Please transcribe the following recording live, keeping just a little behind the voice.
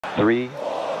3,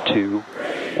 2,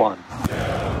 1.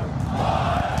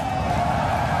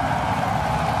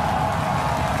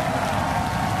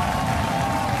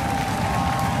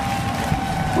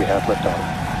 We have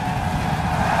liftoff.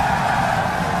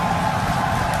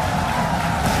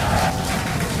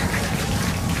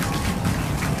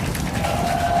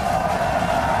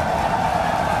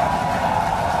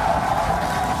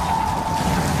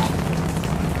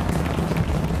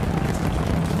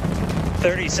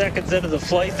 30 seconds into the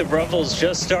flight, the rumble's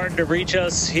just starting to reach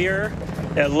us here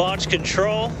at launch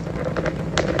control. 3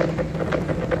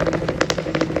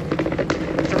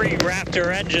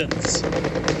 Raptor engines.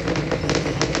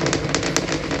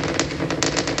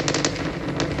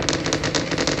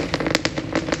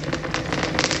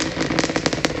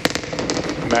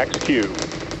 Max Q.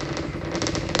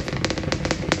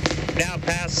 Now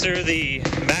pass through the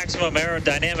maximum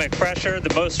aerodynamic pressure,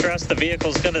 the most stress the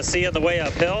vehicle's going to see on the way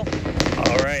uphill.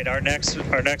 All right, our next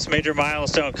major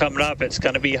milestone coming up, it's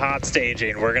going to be hot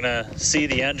staging. We're going to see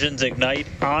the engines ignite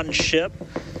on ship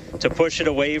to push it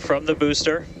away from the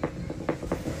booster.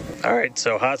 All right,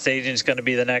 so hot staging is going to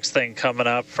be the next thing coming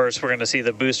up. First, we're going to see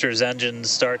the booster's engines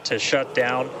start to shut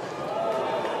down,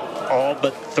 all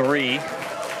but 3.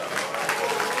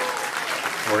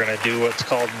 We're going to do what's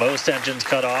called most engines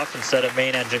cut off instead of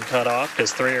main engine cut off,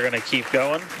 because 3 are going to keep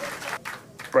going.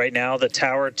 Right now, the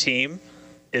tower team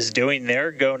is doing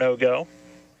their go, no go.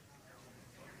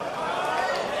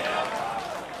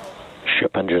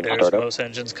 Ship engine There's startup. most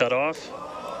engines cut off.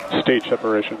 Stage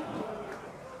separation.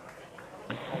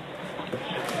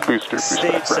 Booster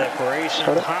Stage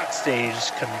separation, hot stage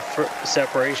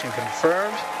separation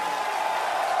confirmed.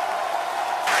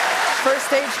 First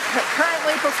stage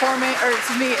currently performing, or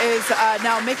excuse me, is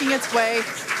now making its way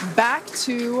back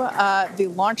to the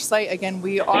launch site. Again,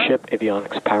 we are... Ship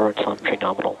avionics power and telemetry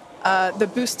nominal. The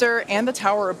booster and the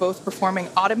tower are both performing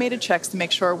automated checks to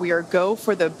make sure we are go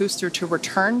for the booster to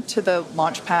return to the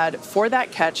launch pad for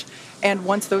that catch. And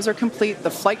once those are complete,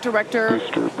 the flight director...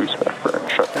 Booster, boost back burn,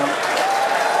 shutdown.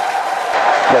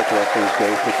 Flight directors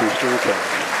go for booster return.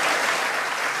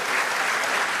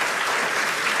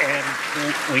 And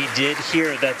we did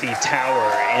hear that the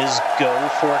tower is go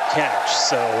for catch.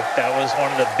 So that was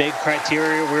one of the big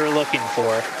criteria we were looking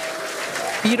for.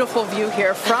 Beautiful view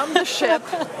here from the ship.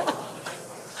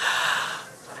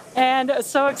 And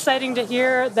so exciting to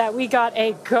hear that we got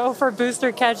a go for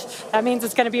booster catch. That means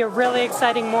it's going to be a really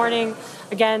exciting morning.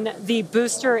 Again, the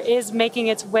booster is making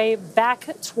its way back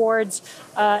towards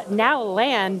now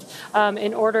land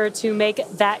in order to make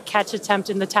that catch attempt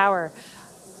in the tower.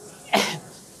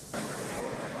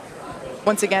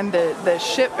 Once again,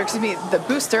 the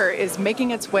booster is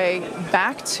making its way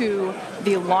back to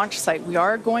the launch site. We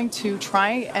are going to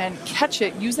try and catch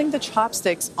it using the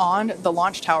chopsticks on the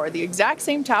launch tower, the exact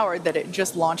same tower that it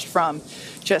just launched from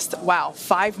just, wow,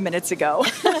 5 minutes ago.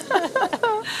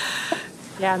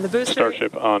 Yeah, and the booster...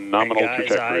 Starship on nominal guys,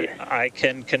 trajectory. I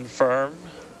can confirm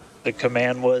the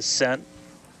command was sent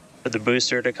for the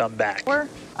booster to come back.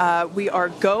 We are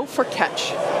go for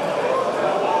catch.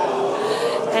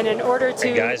 And in order to...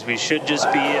 And guys, we should just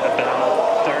be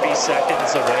about 30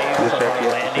 seconds away from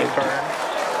our landing burn.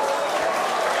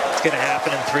 It's going to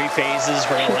happen in 3 phases.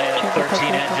 We're going to land 13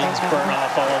 engines, burn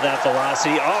off all of that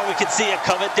velocity. Oh, we can see it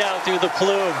coming down through the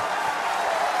plume.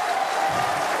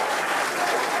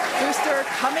 Booster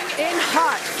coming in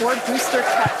hot for booster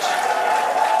catch.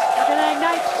 We're going to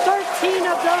ignite 13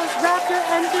 of those Raptor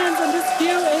engines, and this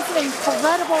view is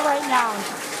incredible right now.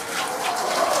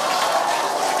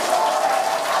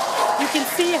 You can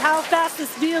see how fast this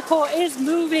vehicle is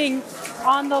moving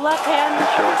on the left-hand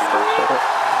screen.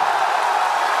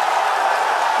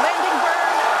 Landing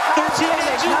burn has been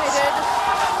ignited.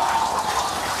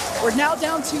 We're now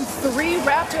down to 3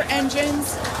 Raptor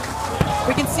engines.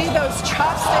 We can see those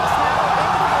chopsticks now in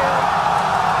the air.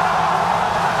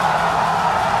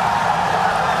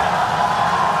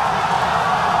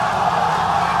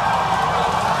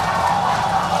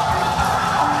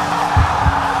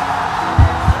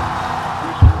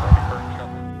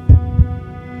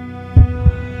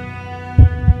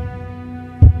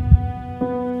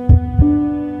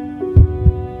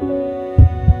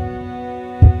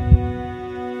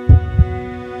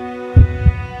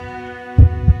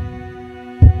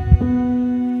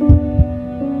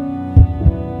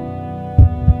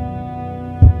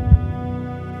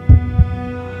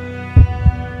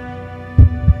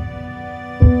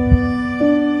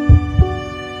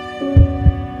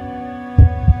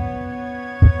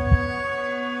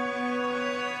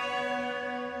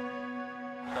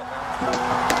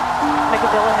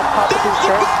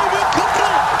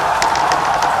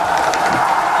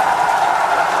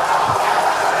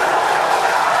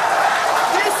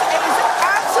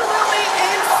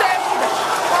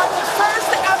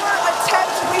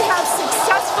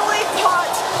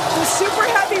 super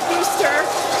heavy booster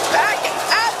back